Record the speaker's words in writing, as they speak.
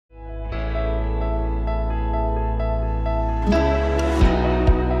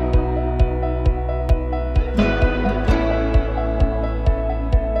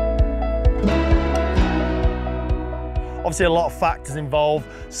Obviously a lot of factors involved.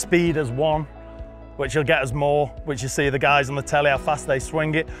 Speed is one, which will get us more, which you see the guys on the telly, how fast they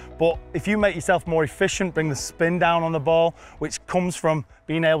swing it. But if you make yourself more efficient, bring the spin down on the ball, which comes from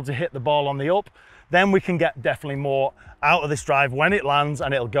being able to hit the ball on the up, then we can get definitely more out of this drive when it lands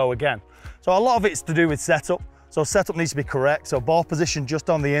and it'll go again. So a lot of it's to do with setup. So setup needs to be correct. So ball position just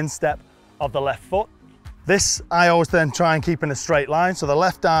on the instep of the left foot. This, I always then try and keep in a straight line. So the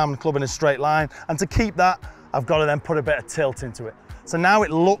left arm club in a straight line. And to keep that, I've got to then put a bit of tilt into it. So now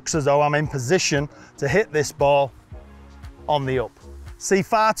it looks as though I'm in position to hit this ball on the up. See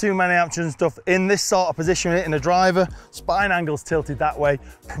far too many amateurs and stuff in this sort of position, hitting a driver, spine angles tilted that way,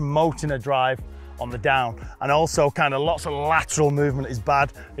 promoting a drive on the down. And also kind of lots of lateral movement is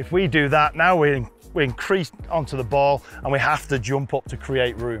bad. If we do that, now we increase onto the ball and we have to jump up to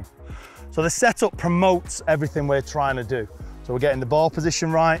create room. So the setup promotes everything we're trying to do. So we're getting the ball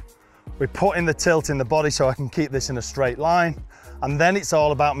position right, we're putting the tilt in the body so I can keep this in a straight line, and then it's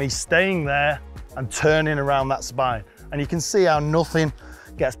all about me staying there and turning around that spine. And you can see how nothing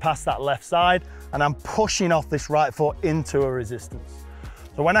gets past that left side, and I'm pushing off this right foot into a resistance.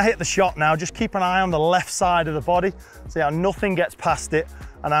 So when I hit the shot now, just keep an eye on the left side of the body, see how nothing gets past it,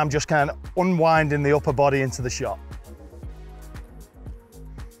 and I'm just kind of unwinding the upper body into the shot.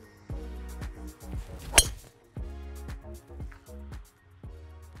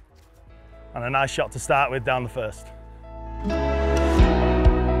 And a nice shot to start with down the first.